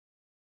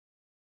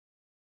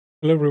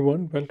Hello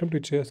everyone, welcome to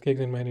Cheers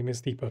Cakes and my name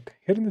is Deepak.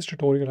 Here in this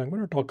tutorial, I'm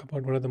going to talk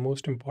about one of the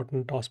most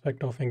important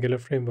aspect of Angular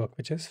framework,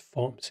 which is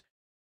forms.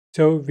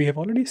 So we have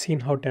already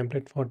seen how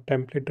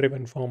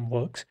template-driven form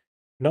works.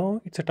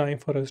 Now it's a time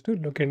for us to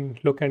look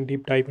and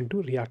deep dive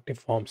into reactive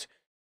forms.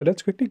 So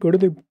let's quickly go to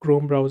the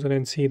Chrome browser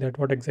and see that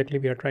what exactly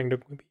we are trying to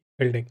be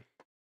building.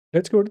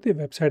 Let's go to the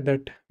website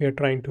that we are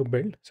trying to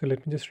build. So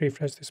let me just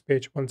refresh this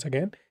page once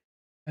again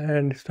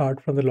and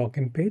start from the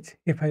login page.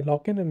 If I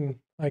log in and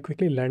I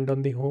quickly land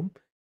on the home,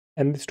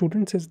 and the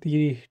students is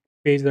the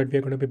page that we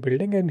are going to be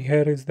building, and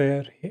here is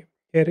there here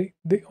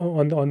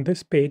on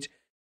this page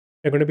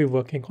we're going to be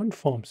working on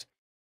forms.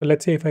 So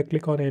let's say if I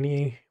click on um,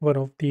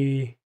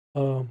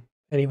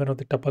 any one of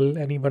the tuple,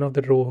 any one of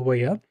the row over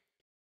here,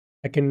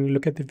 I can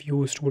look at the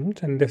view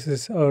students, and this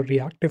is a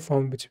reactive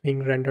form which is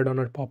being rendered on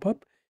a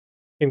pop-up.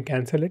 Can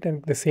cancel it,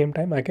 and at the same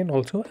time I can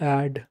also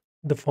add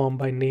the form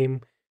by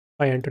name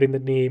by entering the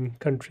name,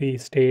 country,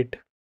 state,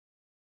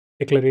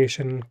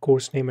 declaration,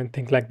 course name, and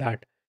things like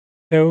that.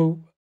 So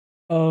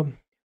um,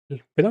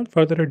 without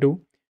further ado,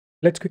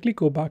 let's quickly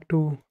go back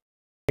to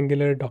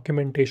Angular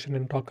documentation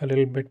and talk a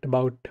little bit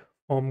about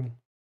form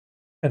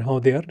and how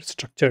they are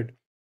structured.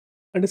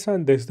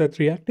 Understand this, that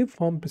reactive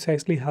form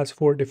precisely has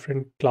four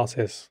different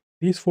classes.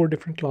 These four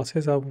different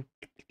classes are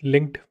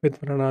linked with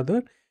one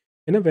another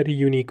in a very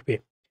unique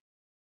way.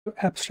 So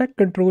abstract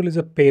control is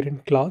a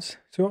parent class.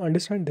 So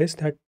understand this,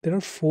 that there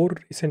are four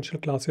essential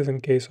classes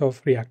in case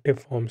of reactive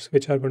forms,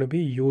 which are going to be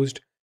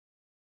used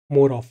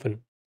more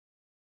often.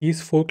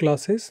 These four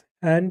classes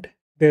and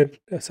there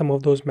are some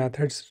of those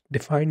methods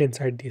defined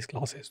inside these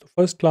classes. The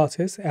first class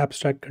is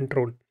abstract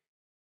control.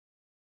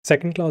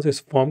 Second class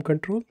is form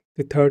control.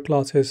 The third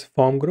class is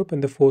form group,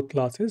 and the fourth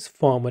class is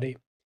form array.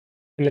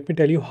 And let me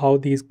tell you how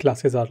these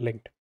classes are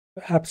linked.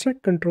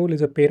 Abstract control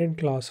is a parent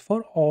class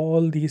for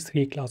all these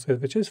three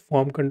classes, which is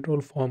form control,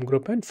 form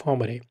group, and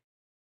form array.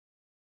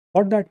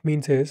 What that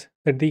means is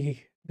that the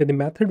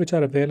method which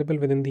are available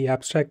within the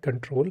abstract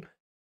control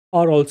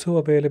are also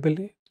available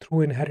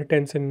through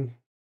inheritance in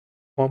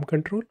form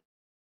control,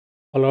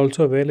 are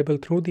also available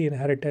through the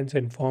inheritance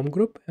in form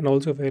group, and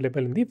also available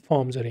in the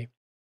forms array.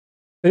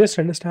 So just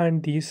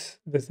understand this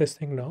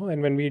thing now,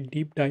 and when we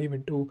deep dive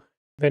into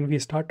when we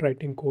start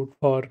writing code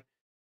for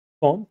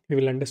form, we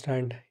will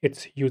understand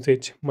its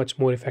usage much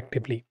more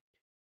effectively.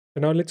 So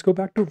now let's go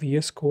back to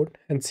VS Code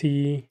and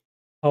see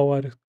how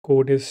our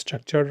code is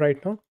structured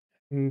right now,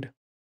 and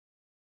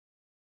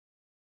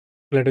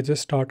let us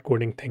just start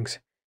coding things.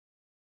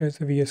 Here's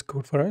the VS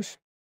Code for us.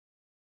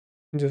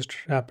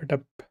 Just wrap it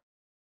up,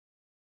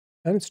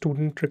 and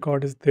student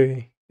record is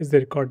the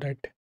record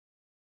that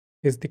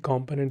is the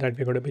component that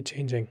we're going to be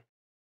changing.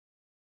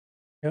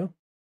 Yeah,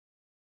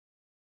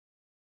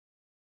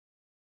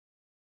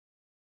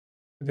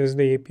 this is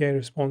the API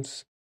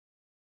response.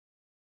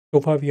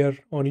 So far, we are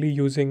only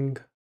using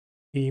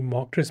the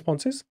mocked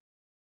responses.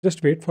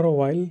 Just wait for a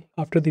while.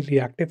 After the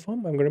reactive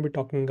form, I'm going to be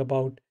talking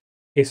about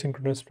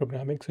asynchronous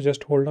programming. So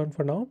just hold on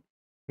for now.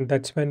 And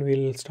that's when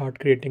we'll start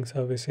creating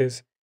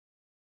services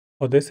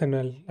for this,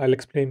 and I'll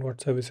explain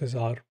what services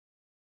are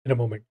in a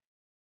moment.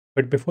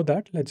 But before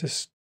that, let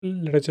us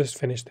just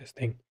finish this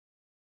thing.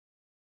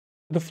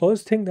 The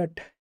first thing that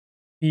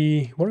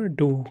we want to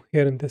do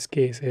here in this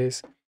case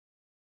is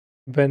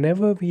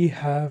whenever we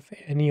have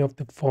any of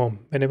the form,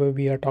 whenever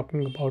we are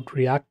talking about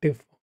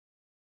reactive,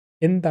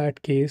 in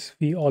that case,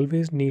 we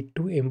always need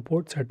to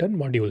import certain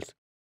modules.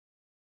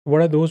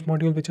 What are those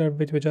modules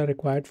which are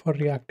required for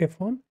reactive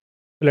form?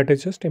 Let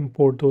us just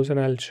import those and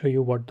I'll show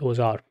you what those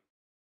are.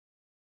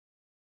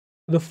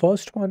 The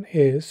first one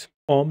is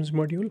forms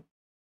module.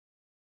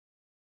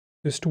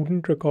 The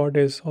student record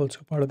is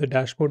also part of the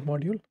dashboard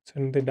module. So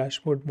in the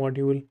dashboard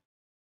module,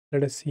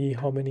 let us see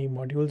how many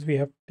modules we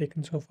have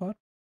taken so far.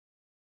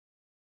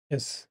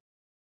 Yes.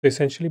 So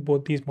essentially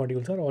both these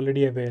modules are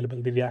already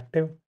available, the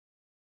reactive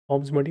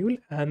forms module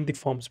and the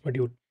forms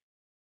module.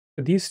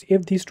 So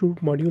if these two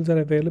modules are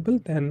available,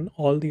 then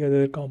all the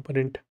other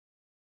component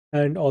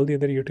and all the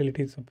other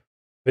utilities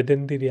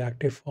within the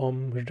reactive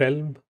form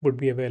realm would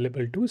be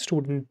available to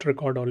student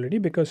record already,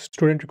 because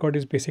student record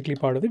is basically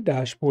part of the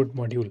dashboard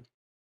module.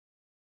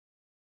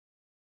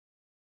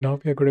 Now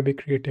we are going to be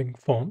creating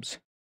forms.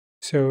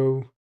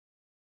 So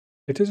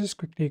let us just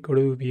quickly go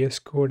to VS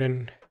Code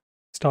and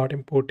start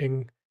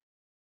importing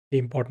the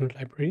important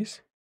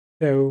libraries.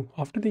 So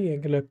after the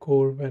Angular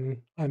core,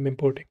 when I'm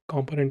importing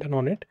component and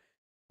on it,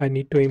 I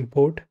need to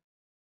import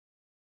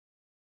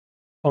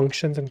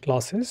functions and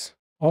classes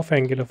of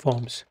Angular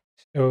forms.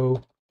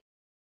 So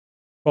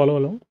follow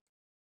along.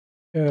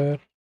 Here,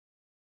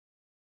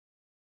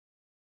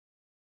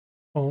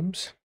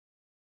 forms.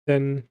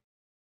 Then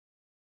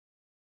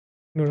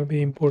I'm going to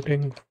be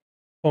importing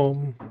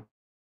form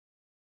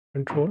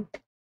control,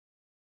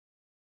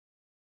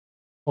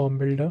 form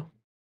builder,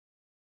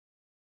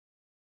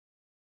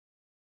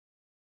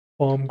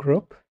 form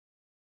group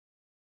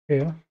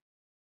here,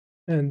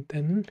 and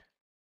then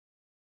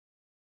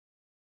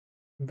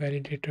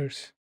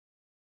validators.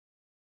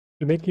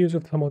 We'll make use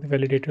of some of the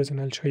validators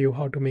and I'll show you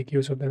how to make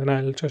use of them, and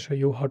I'll also show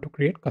you how to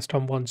create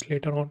custom ones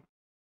later on.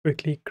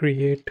 quickly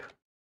create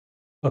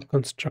a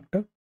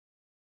constructor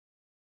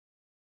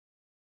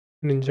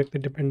and inject the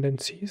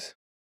dependencies,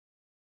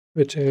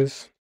 which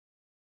is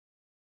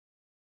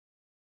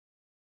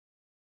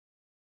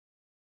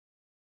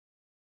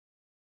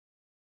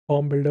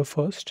form builder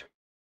first,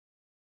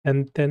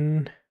 and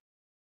then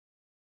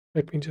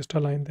let me just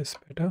align this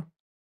better.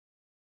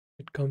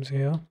 It comes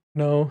here.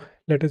 Now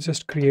let us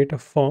just create a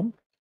form.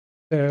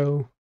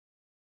 So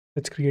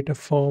let's create a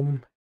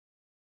form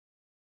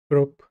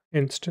group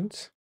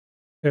instance.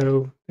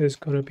 So there's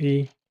going to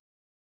be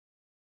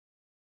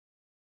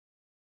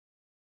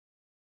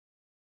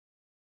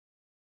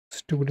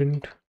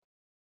student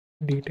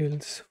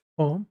details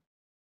form.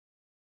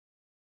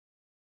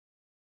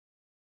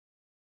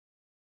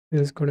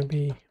 This is going to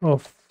be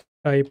of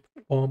type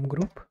form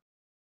group,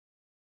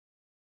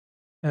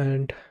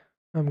 and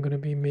I'm going to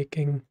be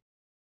making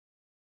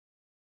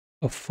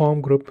a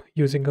form group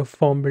using a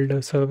form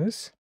builder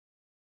service.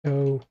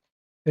 So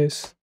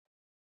this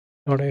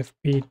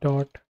 .fp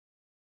dot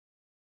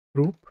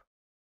group.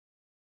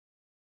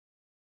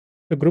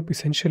 The group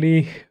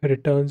essentially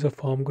returns a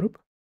form group,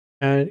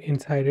 and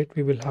inside it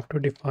we will have to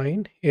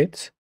define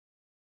its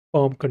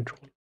form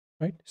control,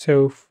 right?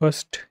 So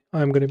first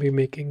I'm going to be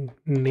making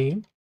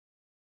name,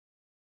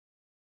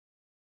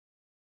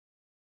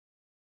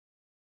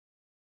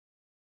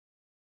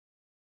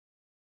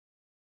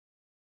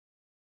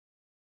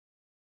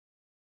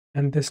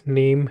 and this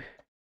name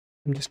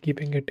I'm just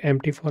keeping it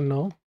empty for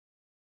now.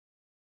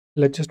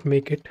 Let's just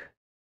make it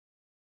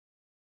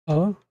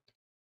a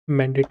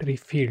mandatory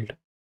field.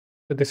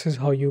 So this is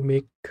how you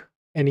make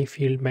any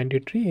field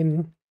mandatory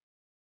in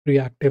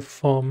reactive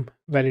form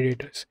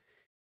validators.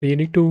 So you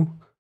need to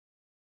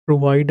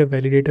provide a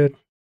validator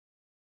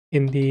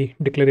in the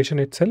declaration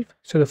itself.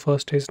 So the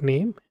first is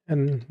name,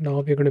 and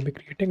now we're going to be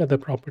creating other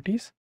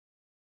properties.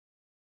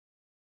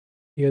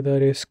 The other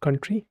is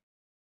country.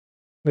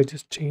 Let's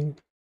just change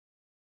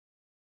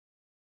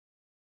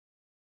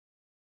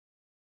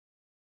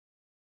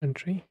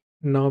country.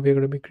 Now we're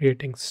going to be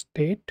creating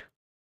state.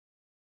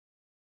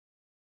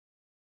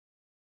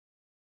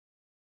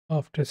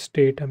 After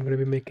state, I'm going to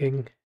be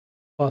making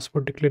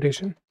passport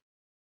declaration.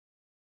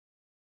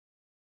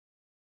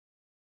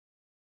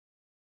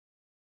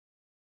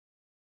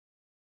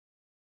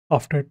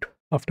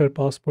 After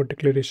passport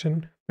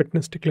declaration,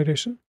 fitness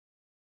declaration.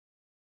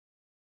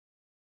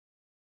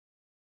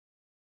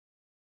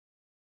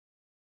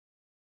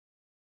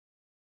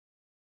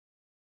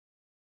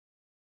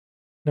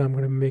 Now I'm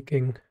going to be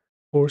making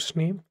course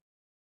name.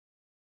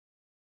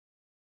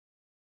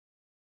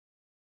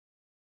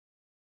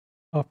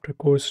 After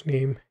course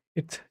name,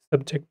 it's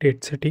subject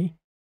date city.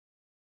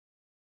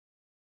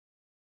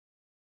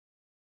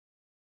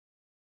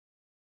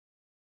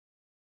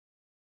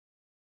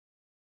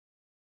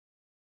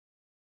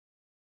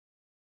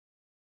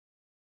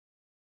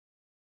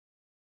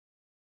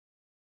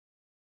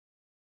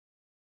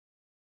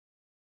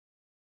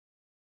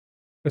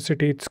 The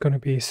city, it's going to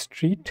be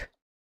street.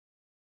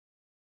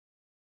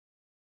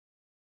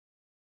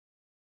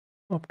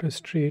 After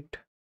street,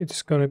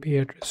 it's going to be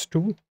address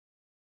 2.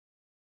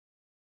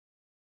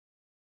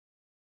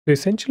 So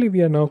essentially,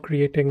 we are now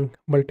creating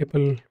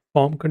multiple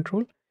form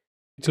control,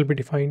 which will be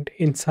defined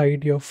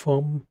inside your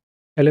form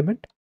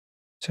element.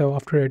 So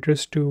after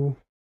address 2,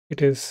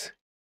 it is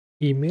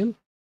email.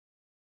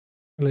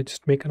 Let's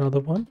just make another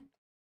one.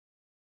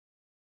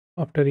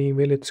 After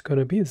email, it's going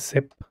to be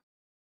zip.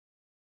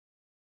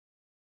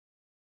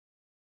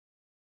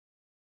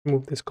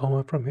 Move this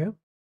comma from here.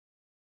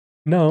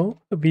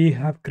 Now we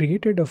have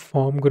created a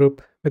form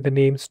group with the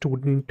name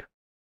student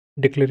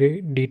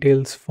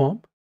details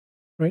form,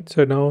 right?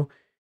 So now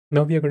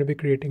we are going to be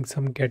creating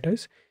some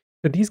getters.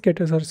 So these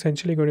getters are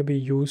essentially going to be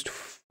used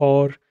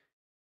for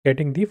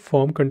getting the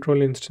form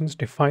control instance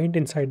defined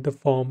inside the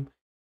form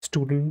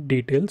student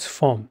details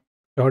form.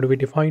 So how do we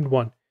define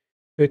one?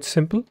 So it's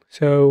simple.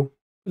 So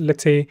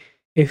let's say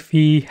if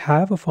we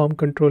have a form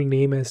control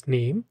name as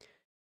name,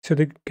 so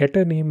the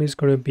getter name is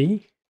going to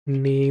be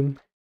name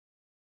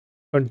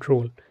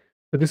control.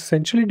 So this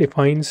essentially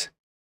defines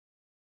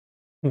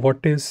what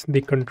is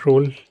the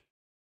control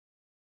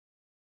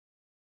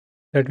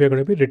that we are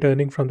going to be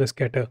returning from this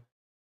getter.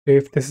 So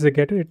if this is a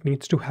getter, it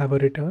needs to have a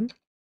return.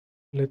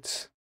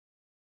 Let's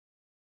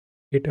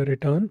get a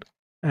return,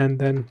 and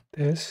then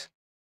this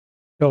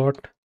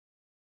dot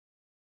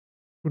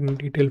student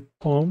detail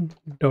form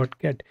dot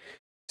get.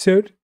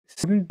 So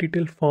student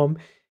detail form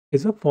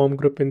is a form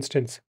group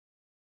instance.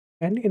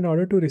 And in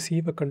order to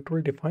receive a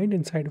control defined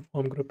inside a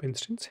form group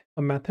instance,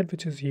 a method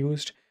which is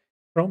used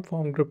from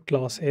form group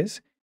class is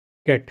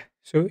get.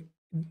 So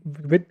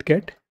with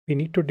get, we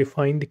need to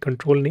define the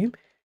control name.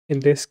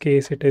 In this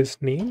case, it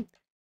is name,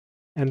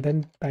 and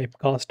then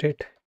typecast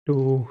it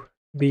to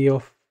be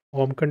of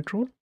form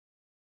control,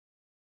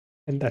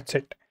 and that's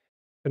it.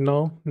 So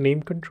now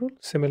name control.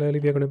 Similarly,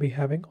 we are going to be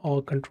having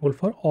all control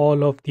for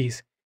all of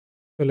these.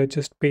 So let's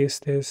just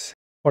paste this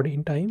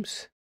 14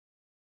 times.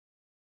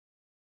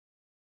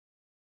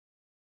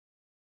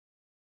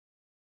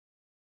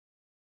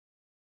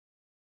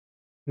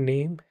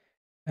 Name,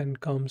 Then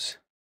comes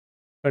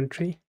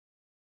country.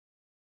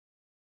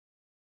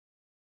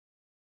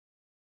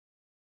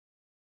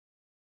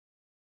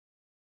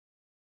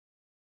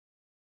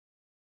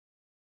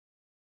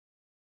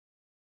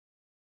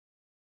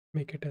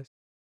 Make it as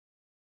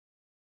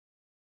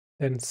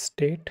then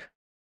state.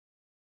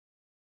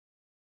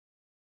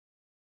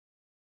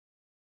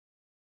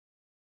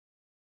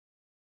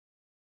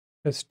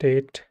 The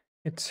state,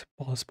 it's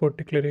passport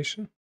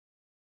declaration.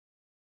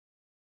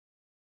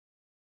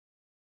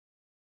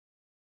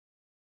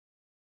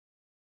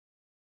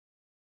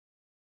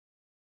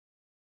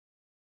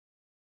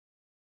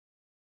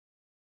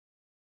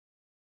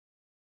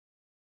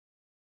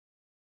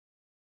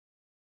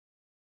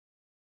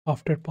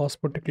 After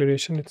passport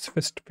declaration, it's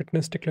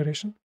fitness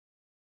declaration.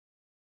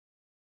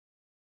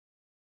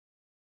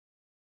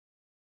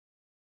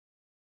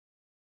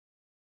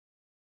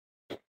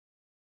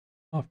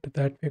 After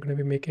that, we're going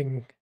to be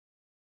making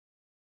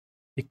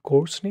the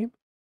course name.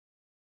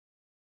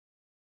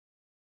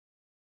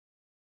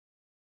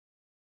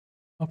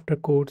 After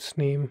course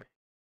name,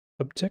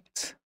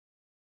 subjects.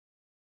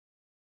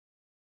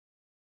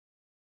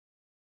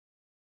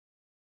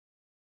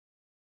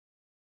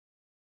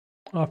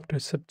 After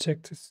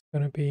subjects, it's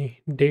going to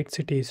be date,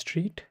 city,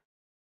 street.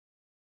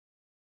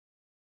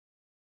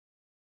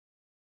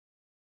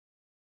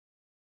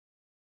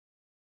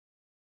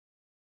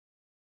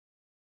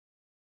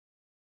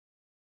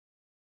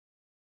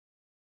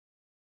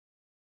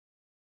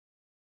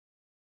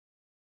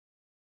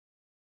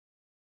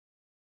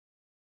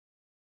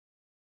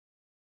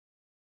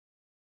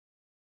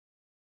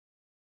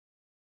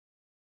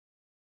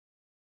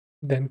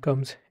 Then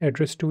comes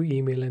address to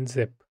email and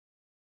zip.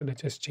 So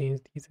let's just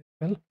change these as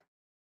well.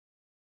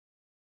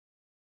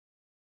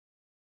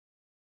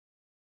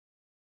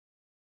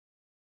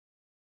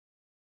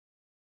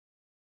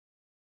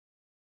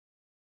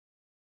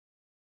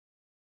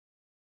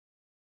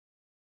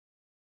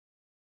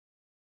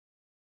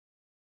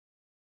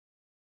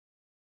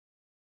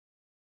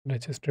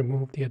 Let's just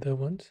remove the other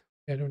ones.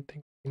 I don't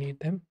think we need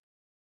them.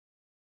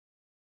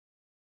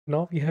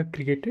 Now we have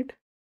created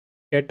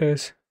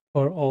getters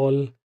for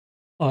all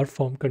our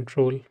form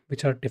control,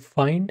 which are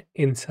defined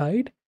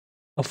inside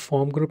a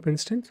form group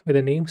instance with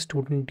the name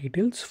student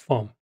details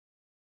form.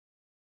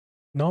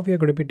 Now we are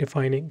going to be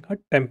defining a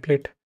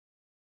template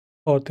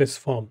for this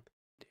form.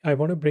 I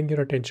want to bring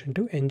your attention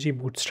to ng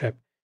bootstrap.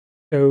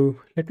 So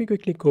let me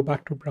quickly go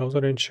back to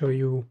browser and show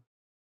you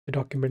the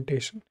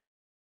documentation.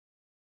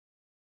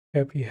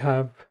 Here we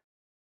have.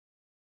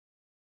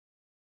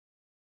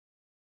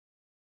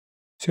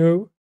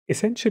 So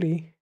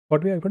essentially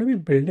what we are going to be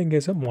building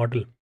is a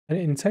model, and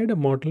inside a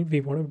model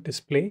we want to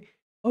display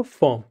a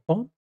form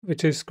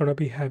which is going to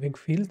be having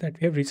fields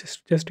that we have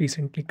just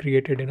recently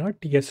created in our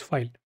TS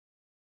file.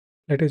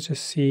 Let us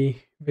just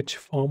see which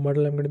form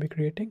model I'm going to be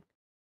creating.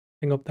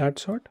 Thing of that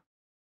sort.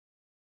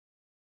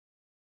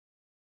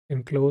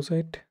 And close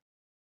it.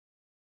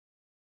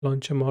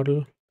 Launch a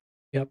model.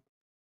 Yep.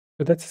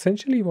 So that's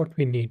essentially what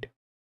we need,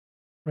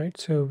 right?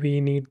 So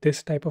we need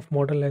this type of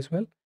model as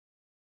well.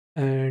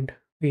 And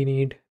we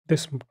need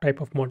this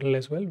type of model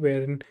as well,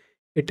 wherein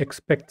it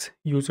expects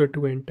user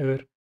to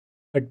enter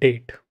a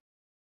date.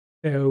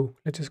 So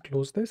let's just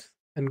close this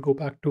and go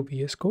back to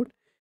VS Code.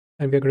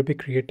 And we're going to be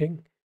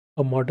creating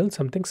a model,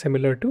 something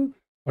similar to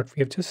what we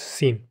have just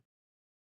seen.